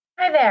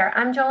Hi there,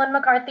 I'm Jolyn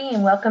McCarthy,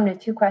 and welcome to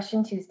Two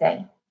Question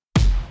Tuesday.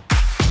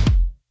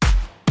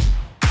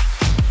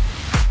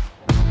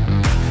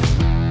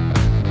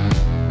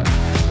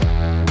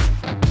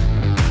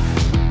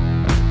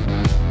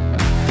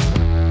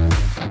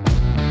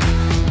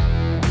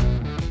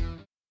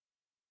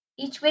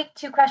 Each week,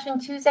 Two Question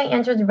Tuesday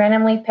answers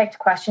randomly picked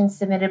questions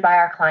submitted by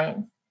our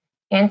clients.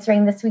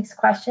 Answering this week's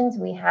questions,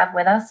 we have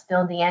with us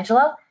Phil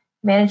D'Angelo,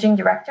 Managing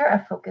Director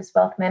of Focus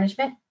Wealth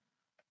Management,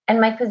 and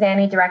Mike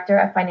Pisani, Director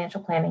of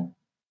Financial Planning.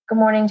 Good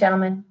morning,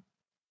 gentlemen.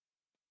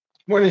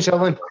 Morning,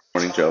 Jolyn.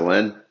 Morning,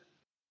 Jolyn.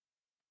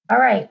 All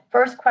right,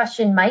 first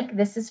question, Mike.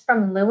 This is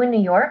from Lou in New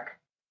York.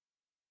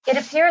 It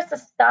appears the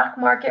stock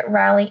market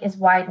rally is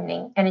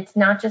widening, and it's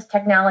not just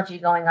technology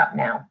going up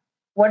now.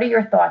 What are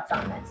your thoughts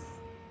on this?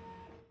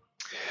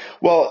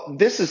 Well,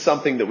 this is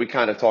something that we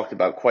kind of talked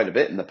about quite a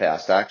bit in the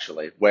past,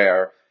 actually,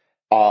 where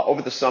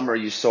over the summer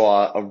you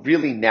saw a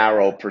really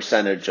narrow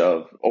percentage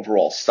of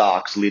overall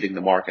stocks leading the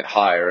market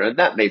higher. And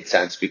that made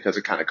sense because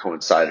it kind of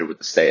coincided with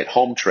the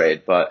stay-at-home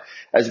trade. But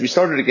as we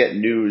started to get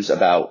news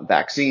about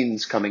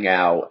vaccines coming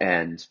out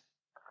and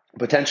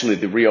potentially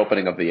the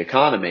reopening of the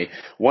economy,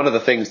 one of the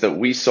things that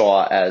we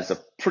saw as a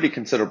pretty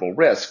considerable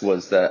risk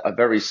was that a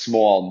very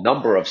small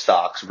number of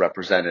stocks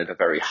represented a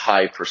very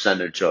high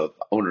percentage of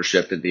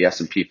ownership in the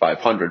S&P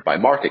 500 by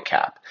market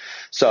cap.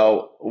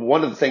 So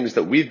one of the things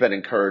that we've been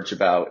encouraged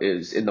about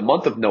is in the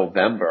month of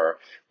November,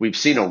 we've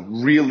seen a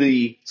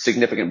really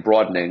significant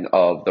broadening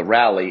of the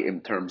rally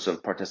in terms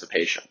of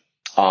participation.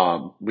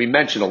 We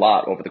mentioned a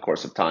lot over the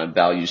course of time,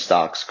 value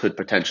stocks could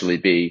potentially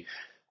be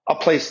a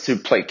place to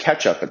play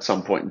catch up at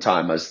some point in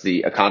time as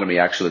the economy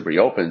actually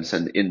reopens.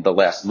 And in the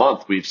last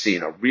month, we've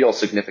seen a real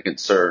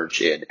significant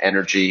surge in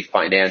energy,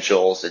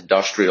 financials,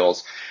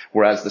 industrials,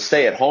 whereas the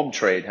stay at home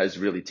trade has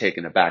really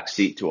taken a back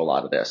seat to a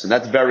lot of this. And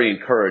that's very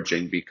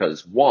encouraging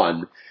because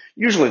one,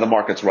 usually the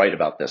market's right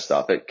about this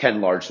stuff. It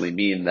can largely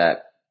mean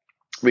that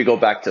we go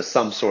back to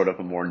some sort of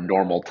a more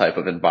normal type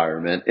of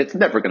environment. It's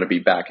never going to be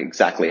back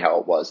exactly how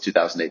it was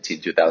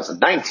 2018,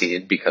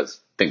 2019, because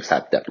things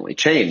have definitely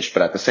changed.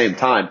 But at the same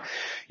time,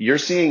 you're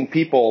seeing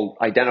people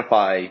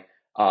identify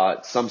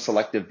some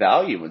selective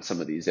value in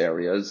some of these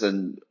areas.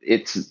 And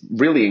it's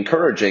really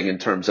encouraging in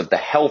terms of the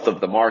health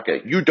of the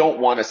market. You don't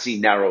want to see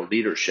narrow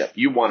leadership.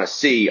 You want to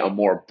see a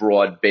more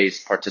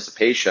broad-based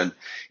participation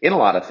in a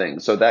lot of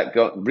things. So that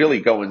really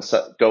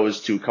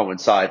goes to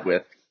coincide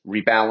with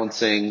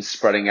rebalancing,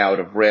 spreading out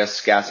of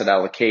risk, asset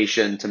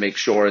allocation to make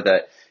sure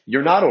that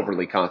you're not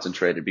overly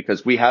concentrated,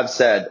 because we have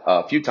said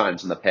a few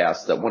times in the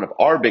past that one of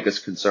our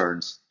biggest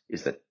concerns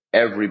is that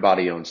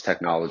everybody owns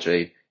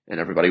technology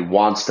and everybody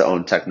wants to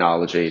own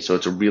technology. So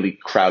it's a really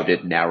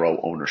crowded, narrow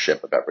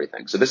ownership of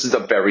everything. So this is a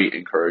very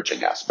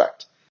encouraging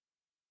aspect.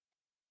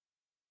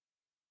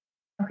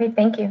 Okay,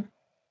 thank you.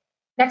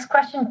 Next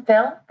question,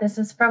 Phil. This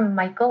is from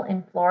Michael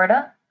in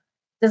Florida.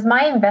 Does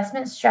my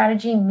investment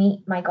strategy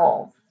meet my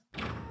goals?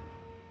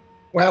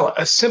 Well,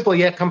 a simple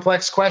yet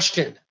complex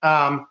question.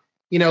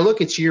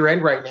 Look, it's year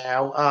end right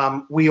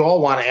now. We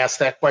all want to ask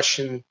that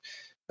question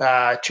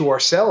to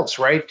ourselves,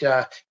 right?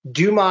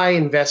 Do my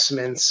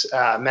investments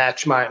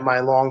match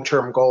my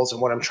long-term goals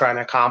and what I'm trying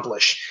to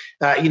accomplish?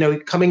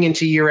 Coming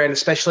into year end,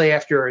 especially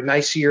after a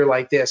nice year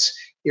like this,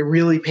 it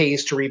really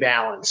pays to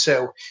rebalance.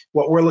 So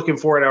what we're looking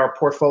for in our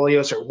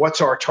portfolios, or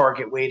what's our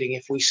target weighting?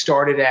 If we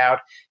started out,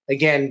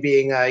 again,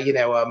 being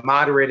a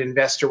moderate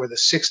investor with a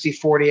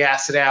 60-40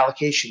 asset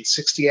allocation,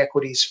 60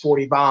 equities,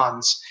 40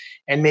 bonds,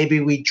 and maybe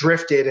we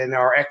drifted and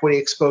our equity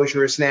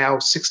exposure is now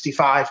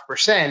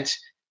 65%,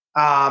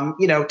 time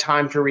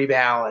to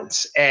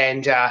rebalance.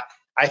 And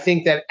I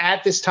think that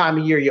at this time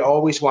of year, you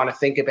always want to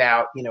think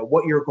about,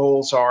 what your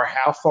goals are,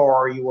 how far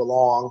are you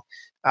along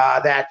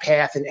that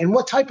path, and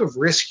what type of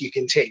risk you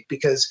can take.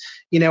 Because,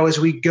 as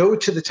we go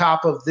to the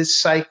top of this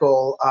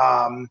cycle,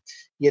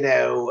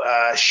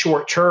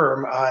 short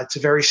term, it's a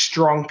very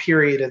strong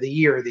period of the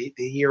year, the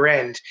year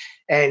end.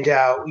 And,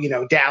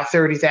 Dow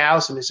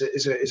 30,000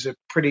 is a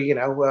pretty,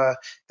 the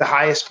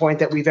highest point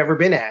that we've ever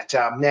been at.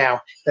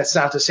 Now, that's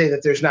not to say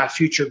that there's not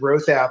future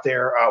growth out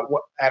there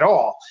at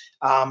all.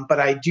 But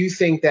I do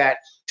think that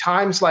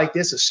times like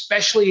this,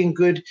 especially in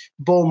good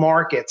bull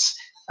markets,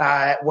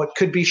 what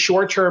could be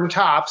short-term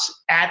tops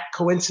at,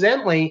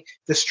 coincidentally,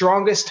 the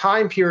strongest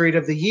time period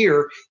of the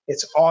year,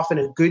 it's often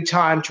a good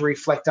time to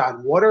reflect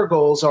on what our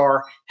goals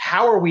are,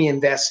 how are we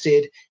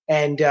invested,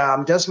 and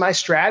does my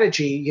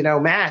strategy,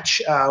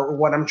 match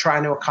what I'm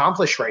trying to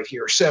accomplish right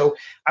here. So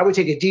I would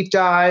take a deep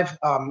dive.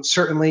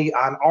 Certainly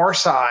on our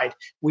side,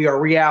 we are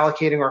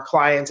reallocating our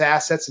clients'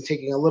 assets and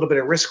taking a little bit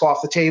of risk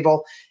off the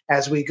table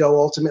as we go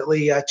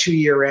ultimately to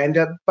year end,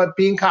 but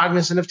being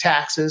cognizant of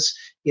taxes.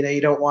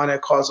 You don't want to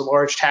cause a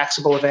large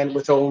taxable event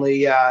with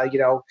only,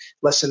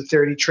 less than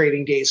 30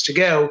 trading days to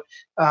go.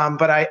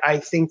 But I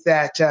think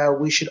that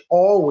we should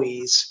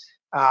always,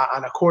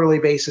 on a quarterly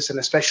basis, and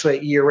especially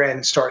at year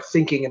end, start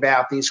thinking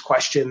about these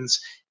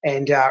questions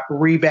and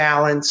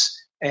rebalance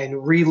and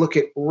relook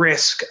at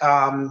risk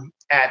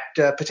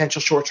at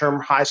potential short-term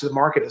highs of the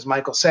market. As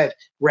Michael said,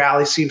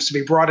 rally seems to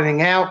be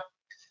broadening out.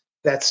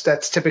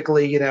 That's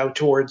typically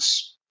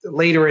towards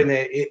later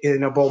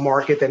in a bull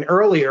market than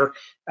earlier,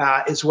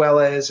 as well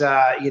as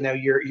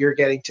you're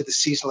getting to the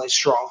seasonally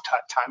strong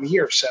time of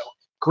year. So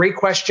great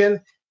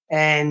question,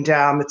 and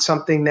it's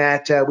something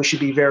that we should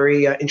be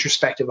very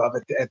introspective of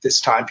at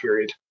this time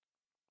period.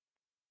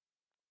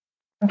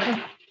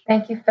 Okay.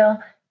 Thank you, Phil.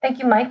 Thank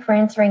you, Mike, for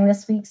answering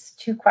this week's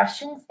 2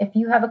 questions. If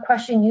you have a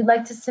question you'd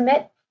like to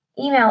submit,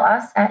 email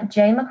us at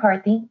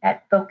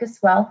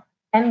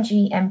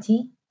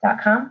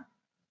jmccarthy@focuswealthmgmt.com.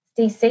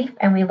 Stay safe,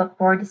 and we look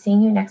forward to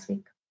seeing you next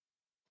week.